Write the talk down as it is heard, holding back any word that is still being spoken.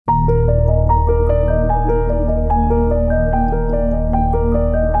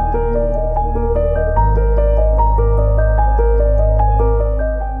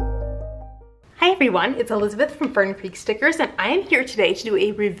everyone, it's Elizabeth from Fern Stickers, and I am here today to do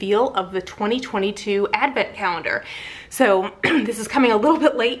a reveal of the 2022 Advent Calendar. So this is coming a little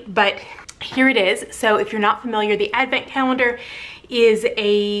bit late, but here it is. So if you're not familiar, the Advent Calendar is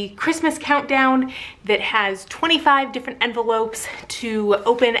a Christmas countdown that has 25 different envelopes to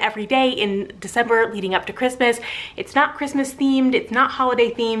open every day in December leading up to Christmas. It's not Christmas themed, it's not holiday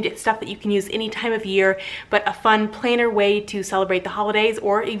themed, it's stuff that you can use any time of year, but a fun planner way to celebrate the holidays,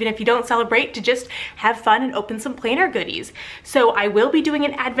 or even if you don't celebrate, to just have fun and open some planner goodies. So I will be doing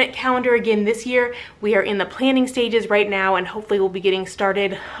an Advent Calendar again this year. We are in the planning stages right now, and hopefully we'll be getting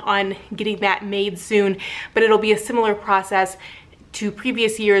started on getting that made soon, but it'll be a similar process to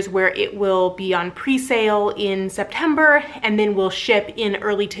previous years where it will be on pre-sale in September and then we'll ship in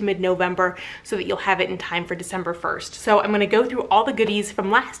early to mid-November so that you'll have it in time for December 1st. So I'm going to go through all the goodies from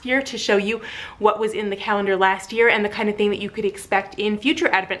last year to show you what was in the calendar last year and the kind of thing that you could expect in future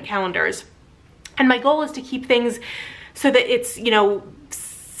Advent calendars. And my goal is to keep things so that it's, you know,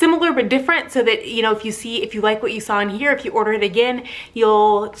 similar but different, so that, you know, if you like what you saw in here, if you order it again,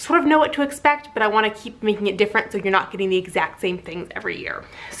 you'll sort of know what to expect, but I want to keep making it different so you're not getting the exact same things every year.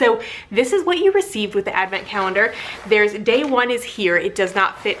 So this is what you received with the Advent Calendar. There's day one is here. It does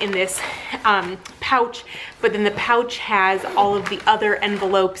not fit in this pouch, but then the pouch has all of the other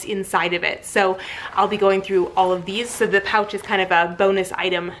envelopes inside of it. So I'll be going through all of these. So the pouch is kind of a bonus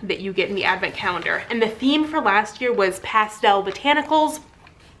item that you get in the Advent Calendar. And the theme for last year was pastel botanicals.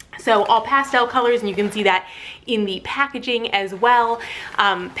 So all pastel colors, and you can see that in the packaging as well,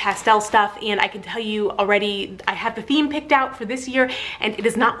 pastel stuff. And I can tell you already, I have the theme picked out for this year, and it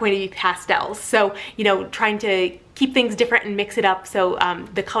is not going to be pastels. So, you know, trying to keep things different and mix it up, so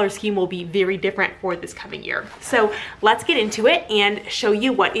the color scheme will be very different for this coming year. So let's get into it and show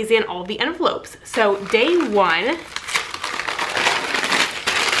you what is in all the envelopes. So day one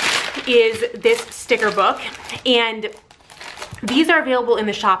is this sticker book, and these are available in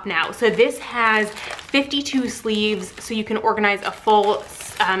the shop now. So this has 52 sleeves, so you can organize a full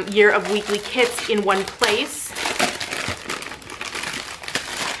year of weekly kits in one place.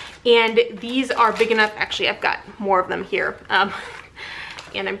 And these are big enough, actually I've got more of them here.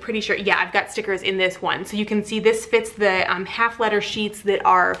 And I'm pretty sure, yeah, I've got stickers in this one. So you can see this fits the half letter sheets that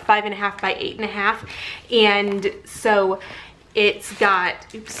are 5.5 by 8.5. And so it's got,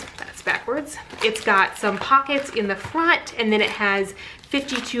 oops, that's backwards. It's got some pockets in the front, and then it has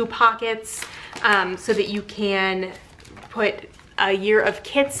 52 pockets so that you can put a year of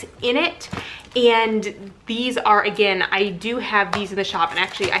kits in it. And these are, again, I do have these in the shop, and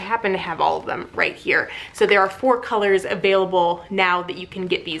actually I happen to have all of them right here. So there are 4 colors available now that you can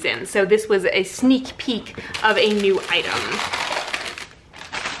get these in. So this was a sneak peek of a new item.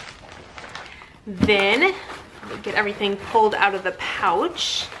 Then get everything pulled out of the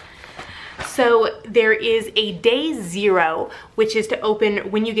pouch. So there is a day 0, which is to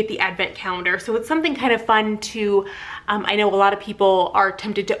open when you get the Advent Calendar. So it's something kind of fun to, I know a lot of people are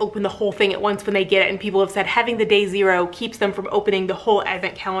tempted to open the whole thing at once when they get it, and people have said having the day 0 keeps them from opening the whole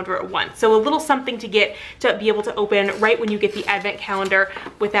Advent Calendar at once. So a little something to get to be able to open right when you get the Advent Calendar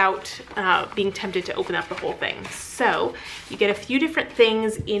without being tempted to open up the whole thing. So you get a few different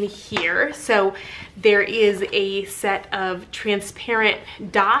things in here. So there is a set of transparent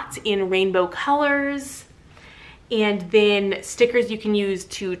dots in rainbow colors, and then stickers you can use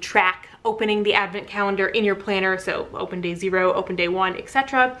to track opening the Advent Calendar in your planner. So open day 0, open day 1,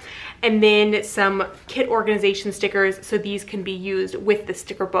 etc. And then some kit organization stickers. So these can be used with the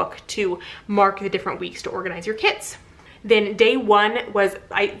sticker book to mark the different weeks to organize your kits. Then day 1 was,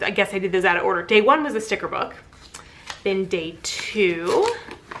 I guess I did those out of order. Day 1 was the sticker book. Then day 2.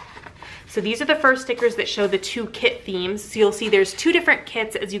 So these are the first stickers that show the 2 kit themes. So you'll see there's 2 different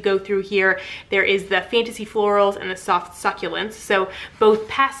kits as you go through here. There is the Fantasy Florals and the Soft Succulents. So both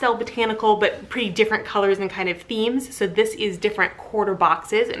pastel botanical, but pretty different colors and kind of themes. So this is different quarter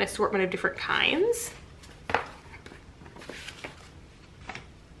boxes, an assortment of different kinds.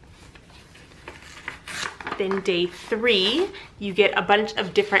 Then day 3, you get a bunch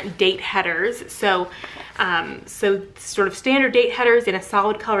of different date headers. So sort of standard date headers in a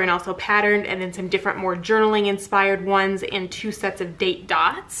solid color and also patterned, and then some different more journaling inspired ones, and 2 sets of date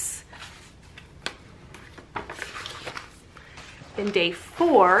dots. Then day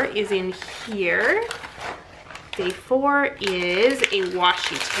 4 is in here. Day 4 is a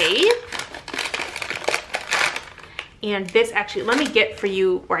washi tape. And this actually, let me get for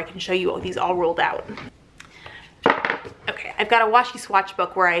you where I can show you all these all rolled out. Okay, I've got a washi swatch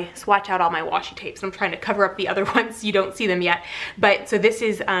book where I swatch out all my washi tapes. I'm trying to cover up the other ones. You don't see them yet. But so this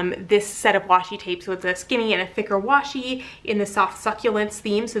is this set of washi tapes. So it's a skinny and a thicker washi in the soft succulents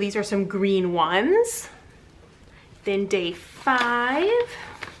theme. So these are some green ones. Then day 5.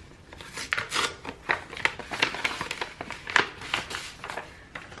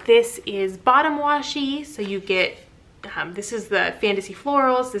 This is bottom washi. So you get, this is the Fantasy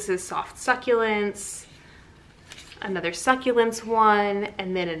Florals. This is soft succulents. Another succulents one,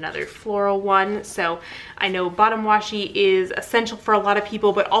 and then another floral one. So I know bottom washi is essential for a lot of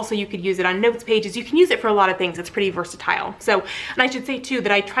people, but also you could use it on notes pages. You can use it for a lot of things. It's pretty versatile. So, and I should say too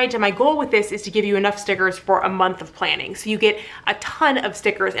that I tried to, my goal with this is to give you enough stickers for a month of planning. So you get a ton of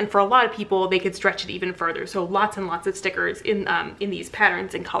stickers, and for a lot of people, they could stretch it even further. So lots and lots of stickers in these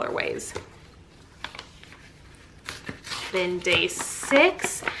patterns and colorways. Then day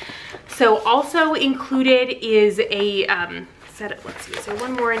 6. So also included is a let's see, is there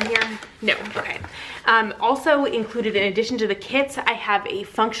one more in here? No, okay. Also included, in addition to the kits, I have a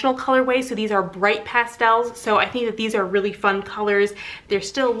functional colorway. So these are bright pastels. So I think that these are really fun colors. They're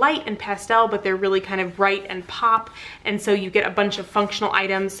still light and pastel, but they're really kind of bright and pop. And so you get a bunch of functional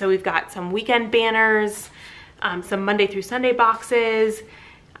items. So we've got some weekend banners, some Monday through Sunday boxes,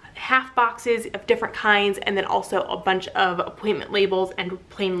 half boxes of different kinds, and then also a bunch of appointment labels and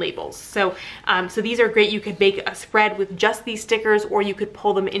plain labels. So, so these are great. You could make a spread with just these stickers, or you could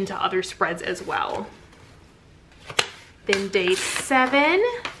pull them into other spreads as well. Then day 7.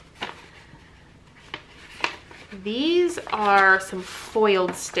 These are some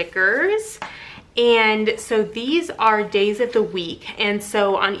foiled stickers. And so these are days of the week, and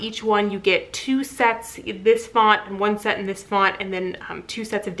so on each one you get 2 sets in this font and 1 set in this font, and then 2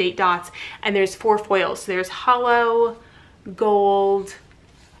 sets of date dots, and there's 4 foils. So there's hollow, gold,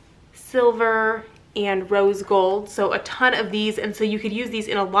 silver, and rose gold. So a ton of these, and so you could use these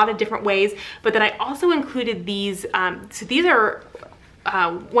in a lot of different ways. But then I also included these, so these are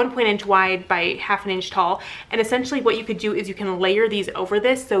 1 inch wide by 1/2 inch tall, and essentially what you could do is you can layer these over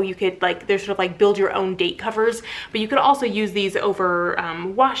this. So you could, like, they're sort of like build your own date covers, but you could also use these over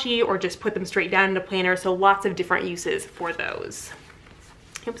washi, or just put them straight down into planner. So lots of different uses for those.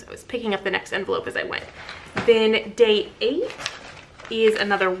 Oops, I was picking up the next envelope as I went. Then day 8 is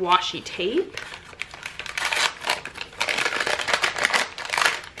another washi tape.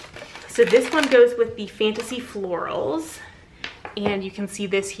 So this one goes with the Fantasy Florals. And you can see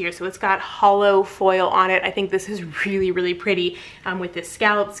this here. So it's got hollow foil on it. I think this is really, really pretty with this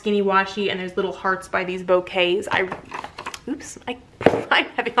scalloped skinny washi, and there's little hearts by these bouquets. Oops, I'm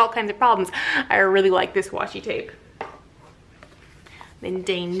having all kinds of problems. I really like this washi tape. Then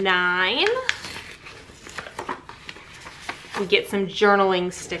day 9, we get some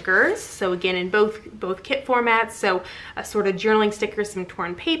journaling stickers. So again, in both kit formats. So a sort of journaling stickers, some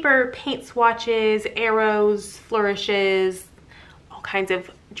torn paper, paint swatches, arrows, flourishes, kinds of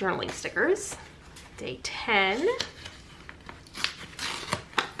journaling stickers. Day 10,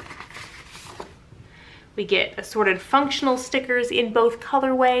 we get assorted functional stickers in both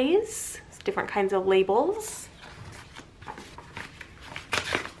colorways, different kinds of labels.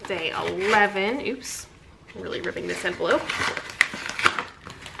 Day 11, oops, I'm really ripping this envelope.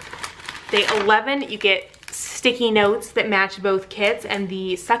 Day 11, you get sticky notes that match both kits, and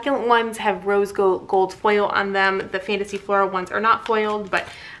the succulent ones have rose gold foil on them. The Fantasy Floral ones are not foiled, but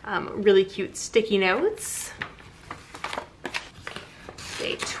really cute sticky notes.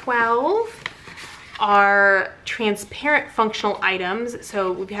 Day 12 are transparent functional items.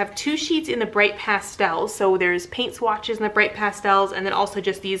 So we have 2 sheets in the bright pastels. So there's paint swatches in the bright pastels, and then also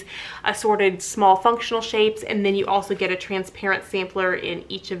just these assorted small functional shapes. And then you also get a transparent sampler in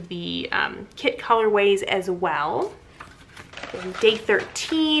each of the kit colorways as well. And day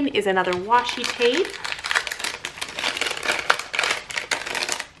 13 is another washi tape.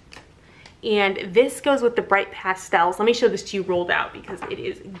 And this goes with the bright pastels. Let me show this to you rolled out because it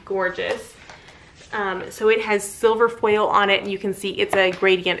is gorgeous. So it has silver foil on it, and you can see it's a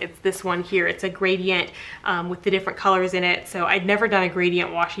gradient. It's this one here. It's a gradient with the different colors in it. So I'd never done a gradient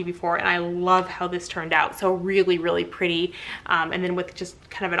washi before, and I love how this turned out. So really, really pretty. And then with just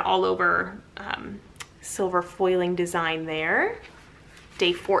kind of an all over silver foiling design there.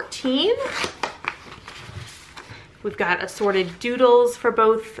 Day 14. We've got assorted doodles for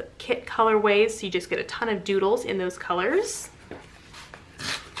both kit colorways. So you just get a ton of doodles in those colors.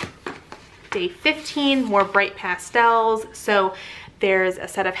 Day 15, more bright pastels. So There's a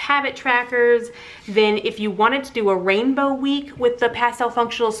set of habit trackers. Then if you wanted to do a rainbow week with the pastel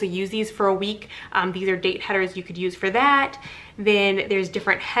functionals, so use these for a week, these are date headers you could use for that. Then there's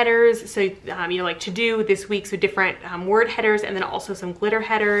different headers, so you know, like to do this week, so different word headers, and then also some glitter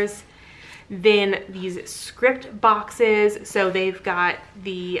headers. Then these script boxes, so they've got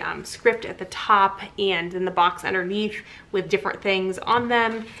the script at the top and then the box underneath with different things on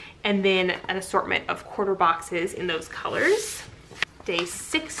them, and then an assortment of quarter boxes in those colors. Day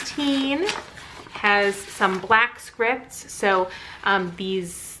 16 has some black scripts, so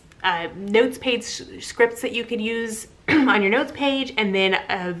these notes page scripts that you could use on your notes page, and then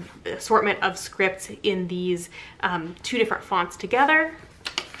an assortment of scripts in these 2 different fonts together.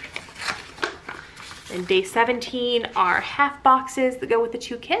 And day 17 are half boxes that go with the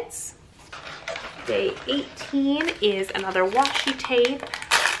 2 kits. Day 18 is another washi tape.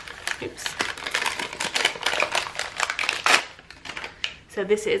 Oops. So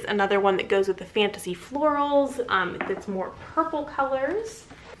this is another one that goes with the fantasy florals. That's more purple colors.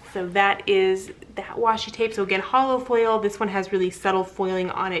 So that is that washi tape. So again, hollow foil. This one has really subtle foiling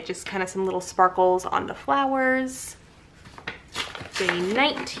on it, just kind of some little sparkles on the flowers. Day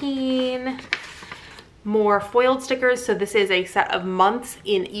 19. More foiled stickers. So this is a set of months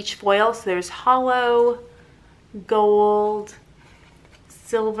in each foil. So there's hollow, gold,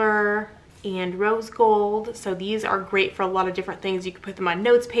 silver, and rose gold. So these are great for a lot of different things. You could put them on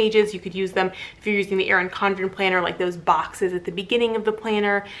notes pages. You could use them if you're using the Erin Condren planner, like those boxes at the beginning of the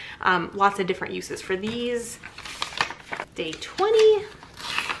planner. Lots of different uses for these. Day 20.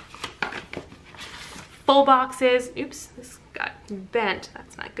 Full boxes. Oops, this got bent.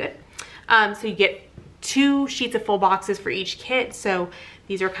 That's not good. So you get 2 sheets of full boxes for each kit. So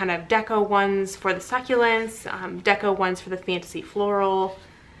these are kind of deco ones for the succulents, deco ones for the fantasy floral,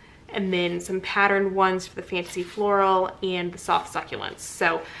 and then some patterned ones for the fantasy floral and the soft succulents.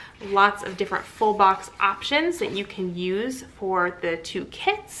 So lots of different full box options that you can use for the 2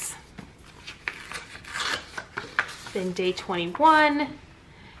 kits. Then day 21,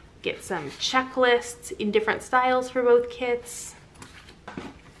 get some checklists in different styles for both kits.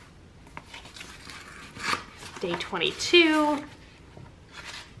 Day 22,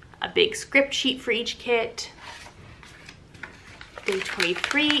 a big script sheet for each kit. Day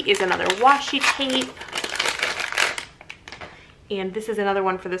 23 is another washi tape. And this is another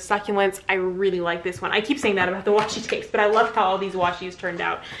one for the succulents. I really like this one. I keep saying that about the washi tapes, but I love how all these washi's turned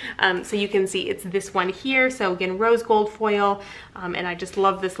out. So you can see it's this one here. So again, rose gold foil. And I just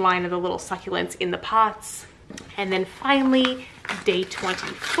love this line of the little succulents in the pots. And then finally, day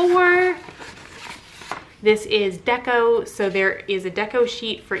 24. This is deco, so there is a deco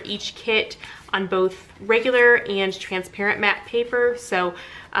sheet for each kit on both regular and transparent matte paper. So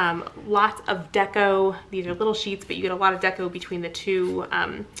lots of deco. These are little sheets, but you get a lot of deco between the two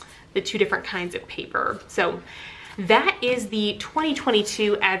different kinds of paper. So that is the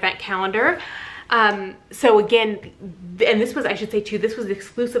 2022 Advent calendar. So again, and this was, I should say too, this was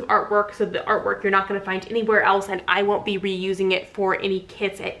exclusive artwork. So the artwork you're not going to find anywhere else, and I won't be reusing it for any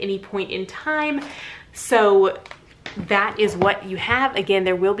kits at any point in time. So that is what you have. Again,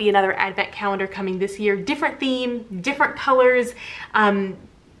 there will be another Advent calendar coming this year. Different theme, different colors,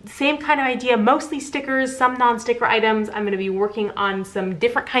 same kind of idea, mostly stickers, some non-sticker items. I'm going to be working on some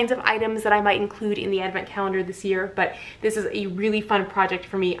different kinds of items that I might include in the Advent calendar this year, but this is a really fun project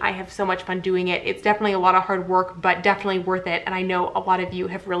for me. I have so much fun doing it. It's definitely a lot of hard work, but definitely worth it. And I know a lot of you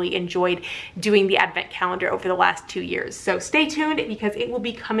have really enjoyed doing the Advent calendar over the last 2 years. So stay tuned because it will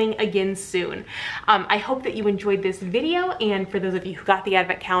be coming again soon. I hope that you enjoyed this video, and for those of you who got the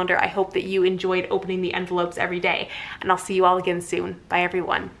Advent calendar, I hope that you enjoyed opening the envelopes every day. And I'll see you all again soon. Bye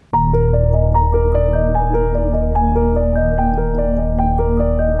everyone.